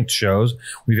lowest ranked shows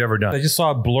we've ever done. I just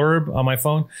saw a blurb on my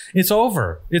phone. It's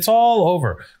over. It's all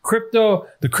over.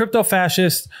 The crypto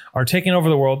fascists are taking over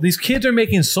the world. These kids are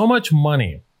making so much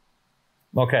money.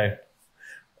 Okay.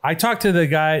 I talked to the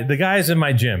guys in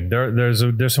my gym.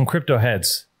 There's some crypto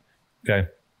heads. Okay.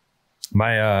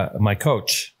 My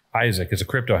coach, Isaac, is a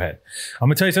crypto head. I'm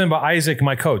going to tell you something about Isaac,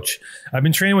 my coach. I've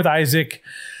been training with Isaac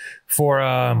for,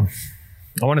 I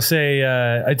want to say,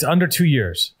 it's under 2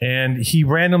 years. And he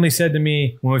randomly said to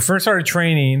me, when we first started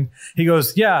training, he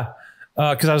goes, yeah,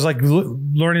 because I was like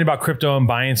learning about crypto and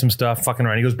buying some stuff, fucking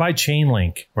around. He goes, buy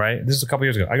Chainlink, right? This is a couple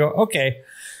years ago. I go, okay.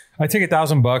 I take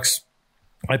 $1,000.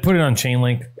 I put it on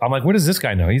Chainlink. I'm like, what does this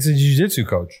guy know? He's a jiu-jitsu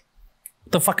coach.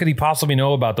 What the fuck could he possibly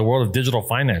know about the world of digital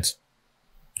finance?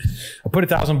 I put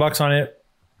 $1,000 on it.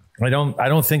 I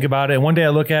don't think about it. One day I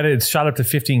look at it, it's shot up to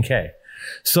 15K.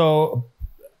 So,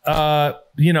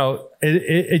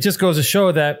 it just goes to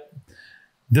show that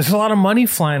there's a lot of money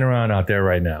flying around out there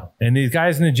right now. And these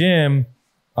guys in the gym,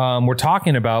 we're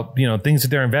talking about, things that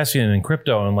they're investing in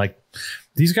crypto, and like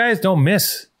these guys don't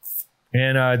miss.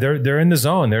 And they're in the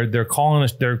zone. They're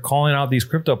calling out these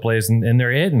crypto plays, and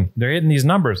they're hitting these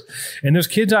numbers. And there's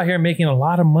kids out here making a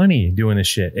lot of money doing this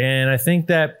shit. And I think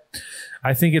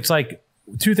it's like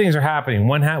two things are happening.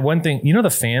 One thing, the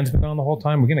fan's been on the whole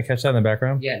time. We're going to catch that in the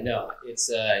background. Yeah, no, it's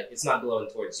not blowing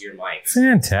towards your mic.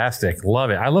 Fantastic. Love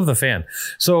it. I love the fan.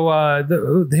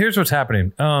 So here's what's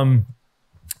happening. A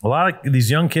lot of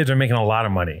these young kids are making a lot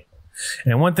of money.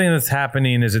 And one thing that's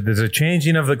happening is that there's a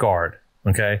changing of the guard.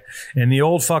 Okay. And the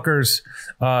old fuckers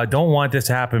don't want this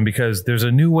to happen because there's a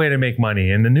new way to make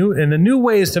money. And the new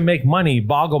ways to make money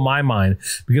boggle my mind,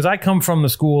 because I come from the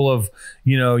school of,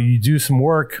 you do some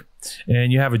work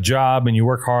and you have a job and you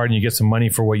work hard and you get some money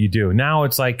for what you do. Now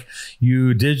it's like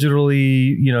you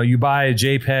digitally, you buy a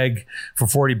JPEG for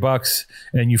 $40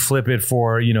 and you flip it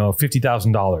for,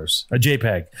 $50,000, a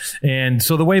JPEG. And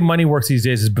so the way money works these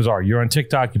days is bizarre. You're on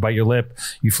TikTok, you bite your lip,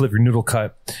 you flip your noodle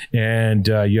cut, and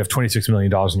you have $26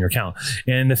 million in your account.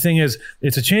 And the thing is,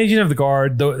 it's a changing of the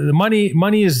guard. The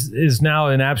money is now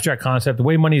an abstract concept. The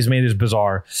way money is made is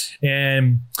bizarre.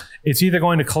 And it's either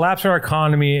going to collapse our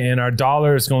economy and our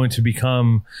dollar is going to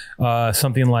become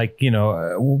something like,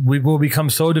 we will become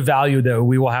so devalued that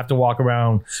we will have to walk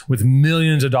around with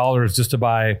millions of dollars just to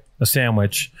buy a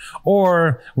sandwich.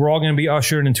 Or we're all going to be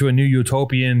ushered into a new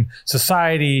utopian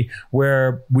society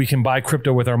where we can buy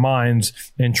crypto with our minds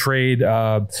and trade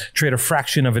a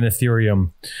fraction of an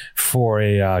Ethereum for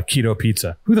a keto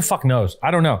pizza. Who the fuck knows?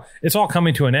 I don't know. It's all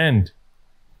coming to an end.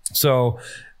 So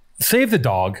save the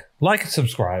dog, like and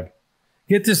subscribe.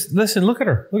 Get this. Listen, look at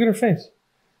her. Look at her face.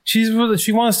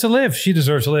 She wants to live. She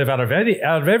deserves to live. Out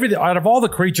of all the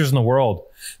creatures in the world,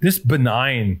 this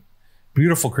benign,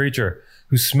 beautiful creature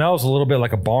who smells a little bit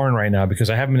like a barn right now because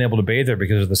I haven't been able to bathe her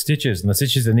because of the stitches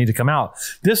that need to come out.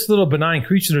 This little benign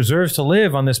creature deserves to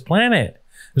live on this planet.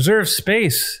 Deserves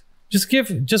space.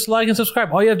 Just like and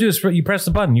subscribe. All you have to do is you press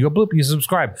the button. You go bloop. You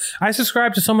subscribe. I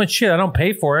subscribe to so much shit. I don't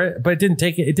pay for it, but it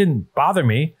didn't bother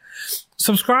me.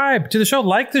 Subscribe to the show.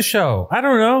 Like the show. I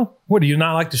don't know. What, do you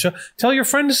not like the show? Tell your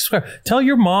friend to subscribe. Tell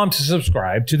your mom to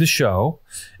subscribe to the show,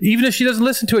 even if she doesn't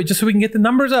listen to it, just so we can get the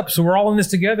numbers up. So we're all in this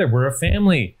together. We're a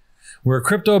family. We're a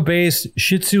crypto-based,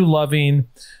 Shih Tzu loving,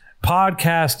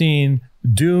 podcasting,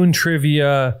 Dune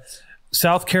trivia,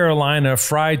 South Carolina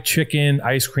fried chicken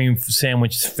ice cream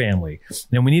sandwich family.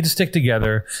 And we need to stick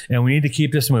together and we need to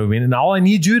keep this moving. And all I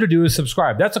need you to do is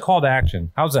subscribe. That's a call to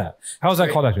action. How's that? How's that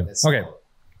call to action? Okay.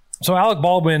 So Alec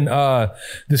Baldwin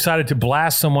decided to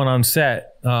blast someone on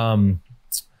set. And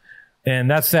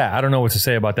that's that. I don't know what to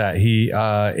say about that.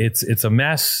 It's a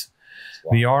mess.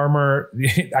 Wow. The armor.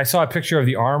 I saw a picture of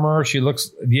the armor.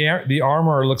 The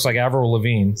armor looks like Avril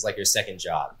Lavigne. It's like your second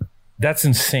job. That's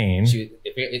insane.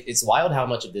 It's wild how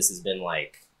much of this has been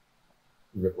like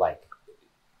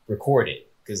recorded,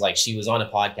 because like she was on a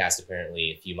podcast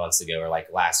apparently a few months ago or like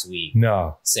last week.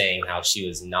 No, saying how she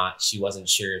wasn't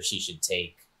sure if she should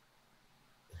take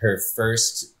her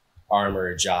first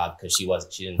armor job because she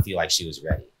didn't feel like she was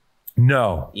ready.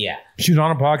 No. Yeah. She was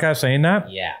on a podcast saying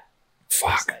that? Yeah.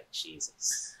 Fuck. Like,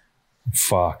 Jesus.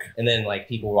 Fuck. And then like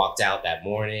people walked out that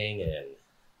morning and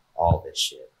all this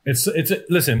shit.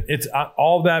 Listen, it's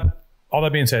all that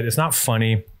being said, it's not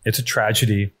funny. It's a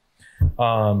tragedy.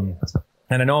 And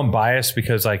I know I'm biased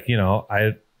because I know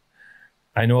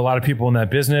a lot of people in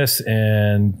that business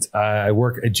and I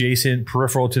work adjacent,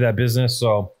 peripheral to that business.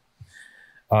 So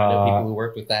I know people who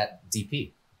worked with that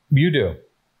DP. You do.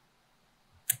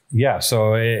 Yeah.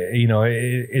 So,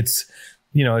 it's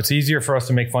easier for us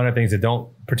to make fun of things that don't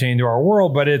pertain to our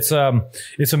world, but it's a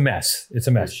mess. It's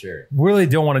a mess. For sure. Really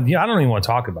don't want to, I don't even want to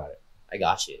talk about it. I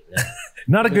got you. No.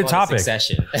 Not a good topic.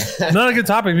 Succession. Not a good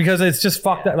topic because it's just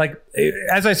fucked up. Like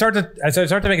as I start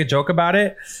to make a joke about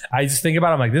it, I just think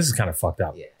about it. I'm like, this is kind of fucked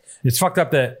up. Yeah. It's fucked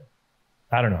up that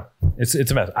I don't know. It's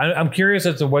a mess. I'm curious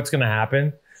as to what's going to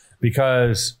happen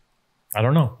because I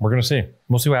don't know. We're going to see.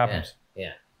 We'll see what happens.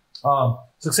 Yeah.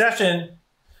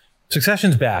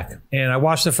 Succession's back, and I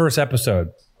watched the first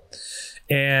episode,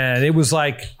 and it was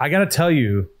like, I got to tell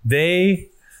you, I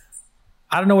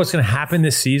don't know what's going to happen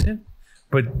this season,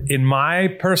 but in my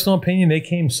personal opinion, they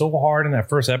came so hard in that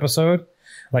first episode,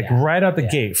 right out the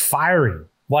gate, firing.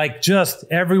 Like just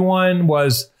everyone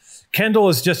was, Kendall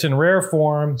is just in rare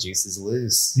form. Juice is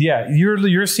loose. Yeah,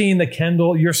 you're seeing the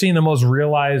Kendall, you're seeing the most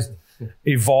realized,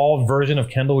 evolved version of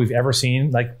Kendall we've ever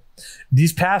seen. Like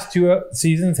these past two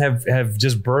seasons have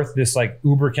just birthed this like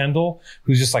Uber Kendall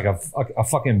who's just like a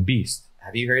fucking beast.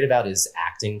 Have you heard about his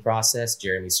acting process,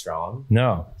 Jeremy Strong?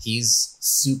 No. He's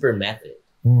super method.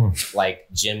 Like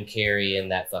Jim Carrey in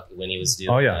that when he was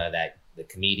doing the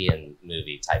comedian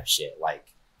movie type shit. Like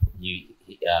he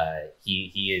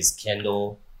is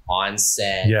Kendall on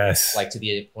set. Yes. Like to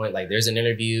the point, like there's an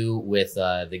interview with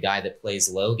the guy that plays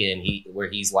Logan, where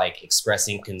he's like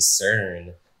expressing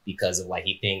concern because of like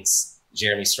he thinks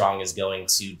Jeremy Strong is going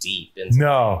too deep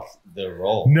into the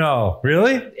role. No,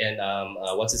 really? And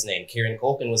what's his name? Kieran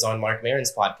Culkin was on Mark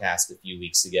Maron's podcast a few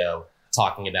weeks ago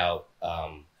talking about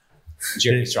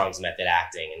Jeremy Strong's method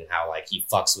acting and how like he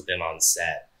fucks with them on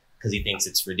set because he thinks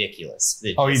it's ridiculous.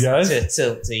 He does?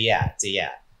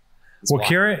 Yeah. Well,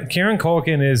 Kieran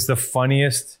Culkin is the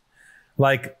funniest.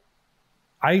 Like,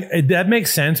 that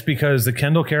makes sense because the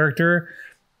Kendall character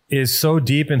is so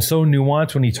deep and so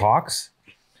nuanced when he talks.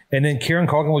 And then Kieran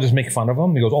Culkin will just make fun of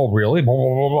him. He goes, "Oh, really?" Blah,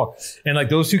 blah, blah, blah. And like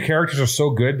those two characters are so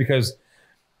good because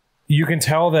you can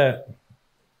tell that,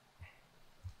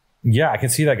 I can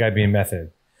see that guy being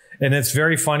method. And it's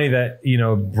very funny that,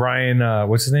 Brian,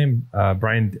 what's his name? Not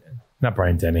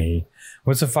Brian Dennehy.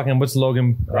 What's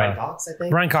Logan? Brian Cox, I think.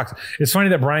 Brian Cox. It's funny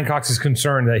that Brian Cox is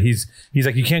concerned that he's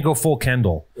like, you can't go full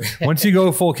Kendall. Once you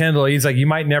go full Kendall, he's like, you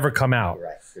might never come out.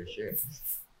 Right, for sure.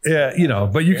 Yeah,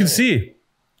 but you can see.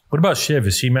 What about Shiv?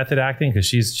 Is she method acting? Because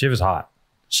Shiv is hot.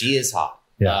 She is hot.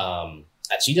 Yeah.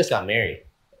 She just got married.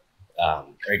 Or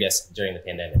I guess during the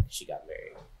pandemic, she got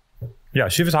married. Yeah,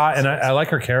 Shiv is hot, and I like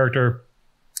her character.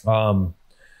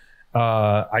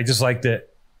 I just like that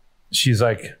she's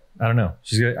like, I don't know.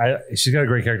 She's got a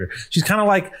great character. She's kind of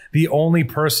like the only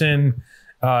person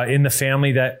in the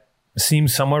family that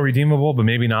seems somewhat redeemable, but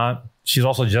maybe not. She's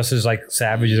also just as like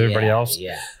savage as everybody else.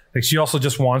 Yeah. Like she also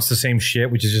just wants the same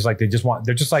shit, which is just like they're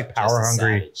just like power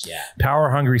hungry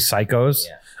psychos.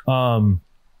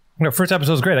 Yeah. First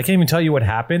episode was great. I can't even tell you what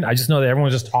happened. I just know that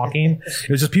everyone was just talking. It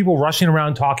was just people rushing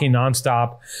around talking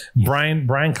nonstop.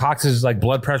 Brian Cox's like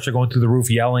blood pressure going through the roof,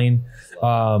 yelling.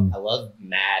 I love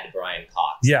mad Brian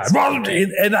Cox. Yeah,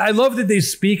 and I love that they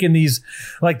speak in these,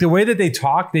 like the way that they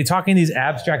talk in these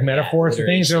abstract metaphors and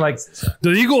things. They're like,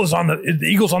 the eagle's on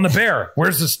the bear.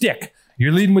 Where's the stick?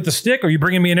 You're leading with the stick, or are you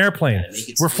bringing me an airplane?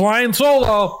 We're flying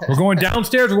solo. We're going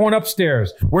downstairs. We're going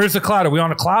upstairs. Where's the cloud? Are we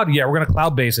on a cloud? Yeah, we're going to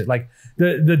cloud base it. Like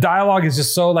the dialogue is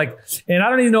just so like, and I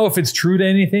don't even know if it's true to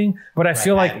anything, but I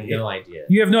feel like no idea.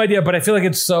 You have no idea, but I feel like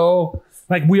it's so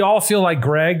like we all feel like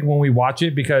Greg when we watch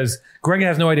it because Greg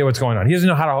has no idea what's going on. He doesn't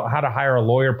know how to hire a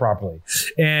lawyer properly,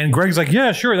 and Greg's like,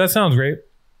 yeah, sure, that sounds great.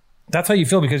 That's how you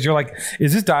feel because you're like,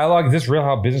 is this dialogue? Is this real?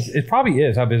 How business? It probably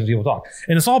is how business people talk,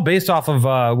 and it's all based off of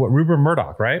Rupert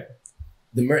Murdoch, right?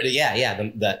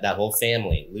 That whole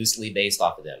family loosely based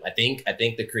off of them. I think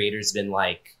the creator's been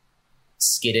like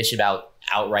skittish about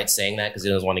outright saying that because he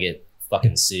doesn't want to get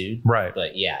fucking sued, right?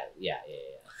 But yeah.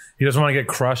 He doesn't want to get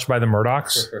crushed by the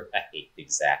Murdochs, right?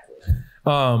 Exactly.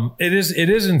 It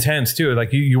is intense too.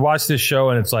 Like you watch this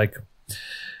show and it's like,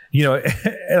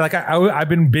 like I've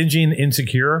been binging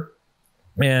Insecure.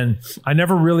 And I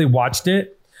never really watched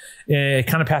it. It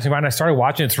kind of passed me by, and I started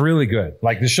watching. It's really good.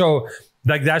 Like the show,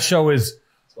 like that show is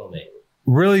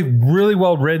really, really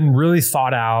well written, really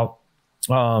thought out.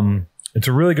 It's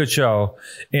a really good show,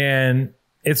 and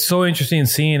it's so interesting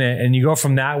seeing it. And you go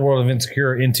from that world of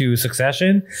Insecure into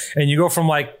Succession, and you go from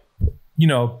like,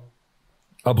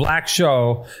 a black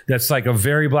show that's like a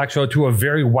very black show to a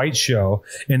very white show,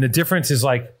 and the difference is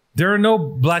like there are no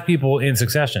black people in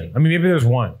Succession. I mean, maybe there's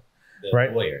one.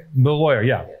 The lawyer,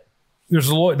 yeah. There's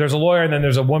a lawyer, and then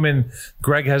there's a woman.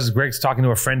 Greg's talking to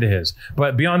a friend of his.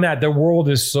 But beyond that, the world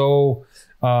is so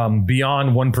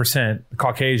beyond 1%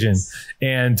 Caucasian,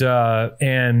 and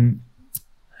then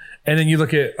you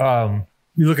look at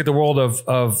the world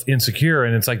of Insecure,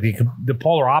 and it's like the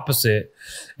polar opposite.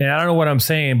 And I don't know what I'm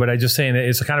saying, but I'm just saying that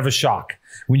it's kind of a shock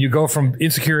when you go from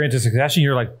Insecure into Succession.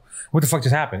 You're like, what the fuck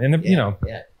just happened? And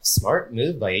smart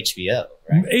move by HBO.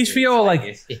 Right? HBO,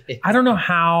 like I don't know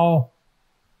how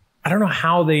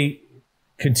they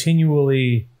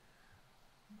continually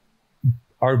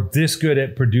are this good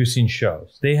at producing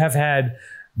shows. They have had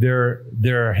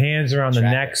their hands around the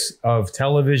necks of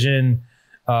television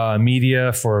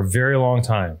media for a very long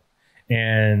time,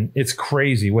 and it's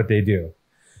crazy what they do.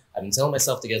 I've been telling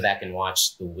myself to go back and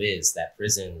watch The Wiz, that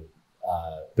prison.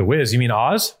 The Wiz? You mean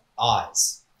Oz?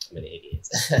 Oz. I'm an idiot.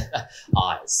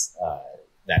 Oz,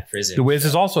 that prison. The Wiz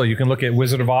is also, you can look at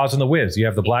Wizard of Oz and The Wiz. You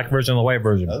have the black version and the white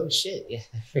version. Oh shit! Yeah.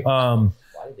 Why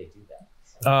did they do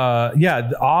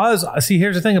that? Oz. See,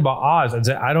 here's the thing about Oz.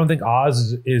 I don't think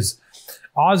Oz is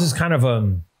kind of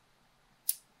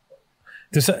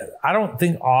I don't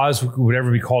think Oz would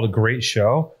ever be called a great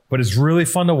show, but it's really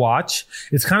fun to watch.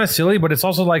 It's kind of silly, but it's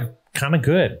also like kind of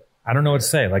good. I don't know what to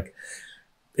say. Like,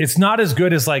 it's not as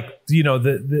good as like,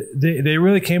 they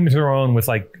really came into their own with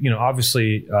like,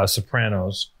 obviously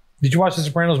Sopranos. Did you watch the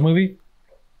Sopranos movie?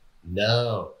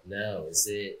 No. Is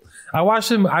it? I watched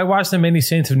the Many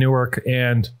Saints of Newark,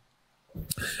 and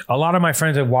A lot of my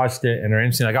friends have watched it and are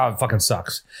instantly like, oh, it fucking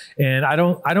sucks. And I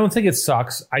don't think it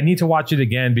sucks. I need to watch it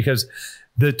again because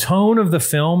the tone of the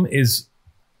film is,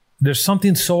 there's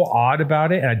something so odd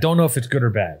about it. And I don't know if it's good or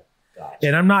bad. Gotcha.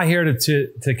 And I'm not here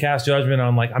to cast judgment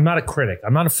on, like, I'm not a critic.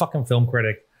 I'm not a fucking film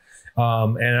critic.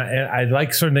 And I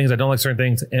like certain things. I don't like certain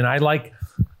things. And I like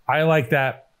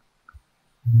that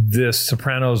this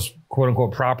Sopranos quote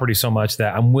unquote property so much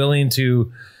that I'm willing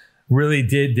to really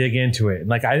dig into it.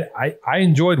 Like I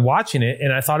enjoyed watching it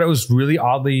and I thought it was really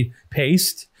oddly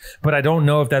paced, but I don't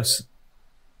know if that's,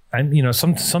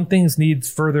 some things need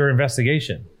further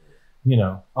investigation,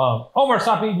 Omar,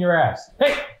 stop eating your ass.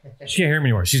 Hey, she can't hear me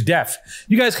anymore. She's deaf.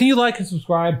 You guys, can you like and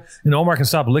subscribe? And Omar can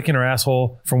stop licking her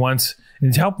asshole for once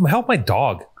and help my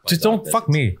dog. Just don't fuck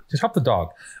me. Just help the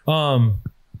dog.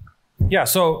 Yeah.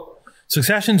 So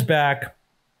Succession's back.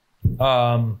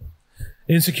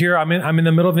 Insecure. I'm in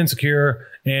the middle of Insecure,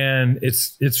 and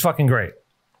it's fucking great.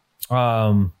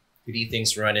 Who do you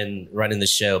think's running the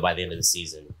show by the end of the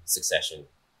season? Succession.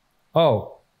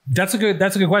 Oh, that's a good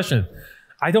question.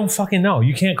 I don't fucking know.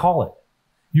 You can't call it.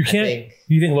 You can't.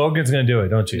 You think Logan's going to do it,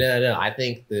 don't you? No. I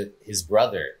think that his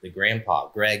brother, the grandpa,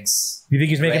 Greg's. You think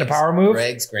he's making a power move?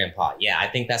 Greg's grandpa. Yeah, I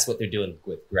think that's what they're doing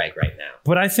with Greg right now.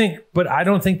 But I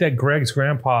don't think that Greg's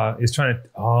grandpa is trying to.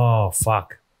 Oh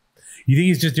fuck. You think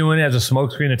he's just doing it as a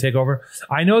smokescreen to take over?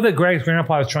 I know that Greg's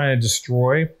grandpa is trying to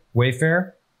destroy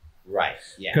Wayfair. Right.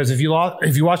 Yeah. Because if you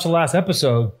watch the last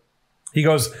episode, he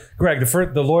goes, Greg,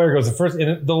 the lawyer goes,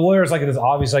 the lawyer is like this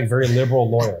obvious, like very liberal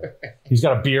lawyer. He's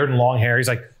got a beard and long hair. He's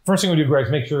like, first thing we do, Greg,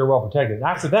 is make sure you're well protected. And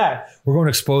after that, we're going to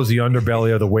expose the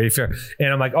underbelly of the Wayfair.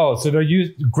 And I'm like, oh, so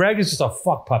Greg is just a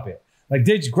fuck puppet. Like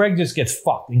Greg just gets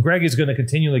fucked, and Greg is going to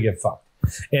continually get fucked.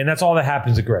 And that's all that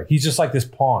happens to Greg. He's just like this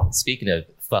pawn. Speaking of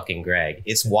fucking Greg,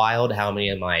 it's wild how many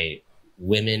of my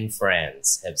women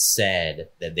friends have said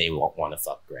that they want to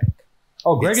fuck Greg.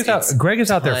 Oh, Greg is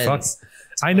out there fucking.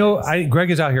 I know. Greg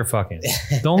is out here fucking.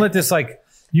 Don't let this, like,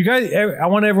 you guys. I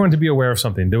want everyone to be aware of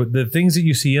something. The things that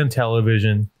you see on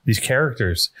television, these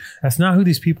characters, that's not who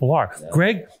these people are. No.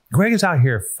 Greg is out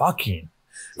here fucking.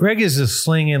 Greg is just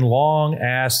slinging long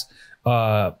ass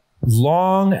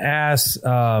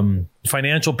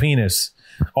financial penis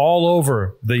all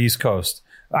over the East Coast.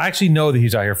 I actually know that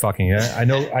he's out here fucking. I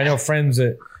know friends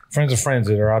of friends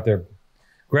that are out there.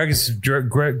 Greg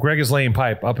is laying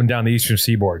pipe up and down the Eastern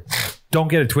Seaboard. Don't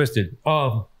get it twisted.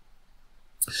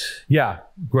 Yeah,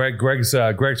 Greg's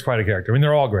quite a character. I mean,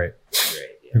 they're all great.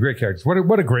 They're great characters.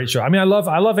 What a great show. I mean, I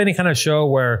love any kind of show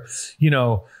where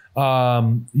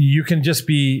you can just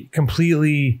be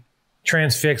completely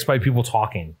transfixed by people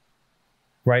talking.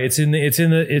 Right? It's like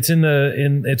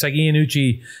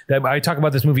Iannucci that I talk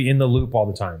about this movie In the Loop all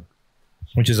the time,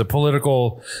 which is a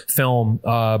political film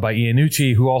by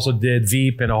Iannucci, who also did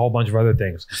Veep and a whole bunch of other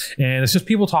things. And it's just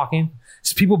people talking.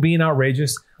 It's people being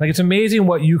outrageous. Like, it's amazing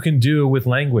what you can do with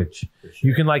language. Sure.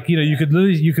 You can you could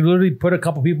literally put a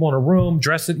couple people in a room,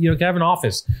 dress it, have an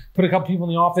office, put a couple people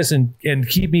in the office and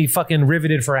keep me fucking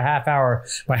riveted for a half hour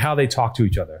by how they talk to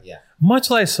each other. Yeah. Much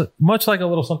like a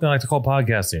little something I like to call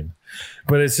podcasting.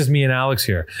 But it's just me and Alex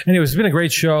here. Anyways, it's been a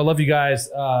great show. I love you guys.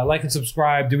 Like and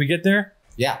subscribe. Did we get there?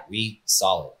 Yeah, we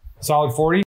solid. Solid 40?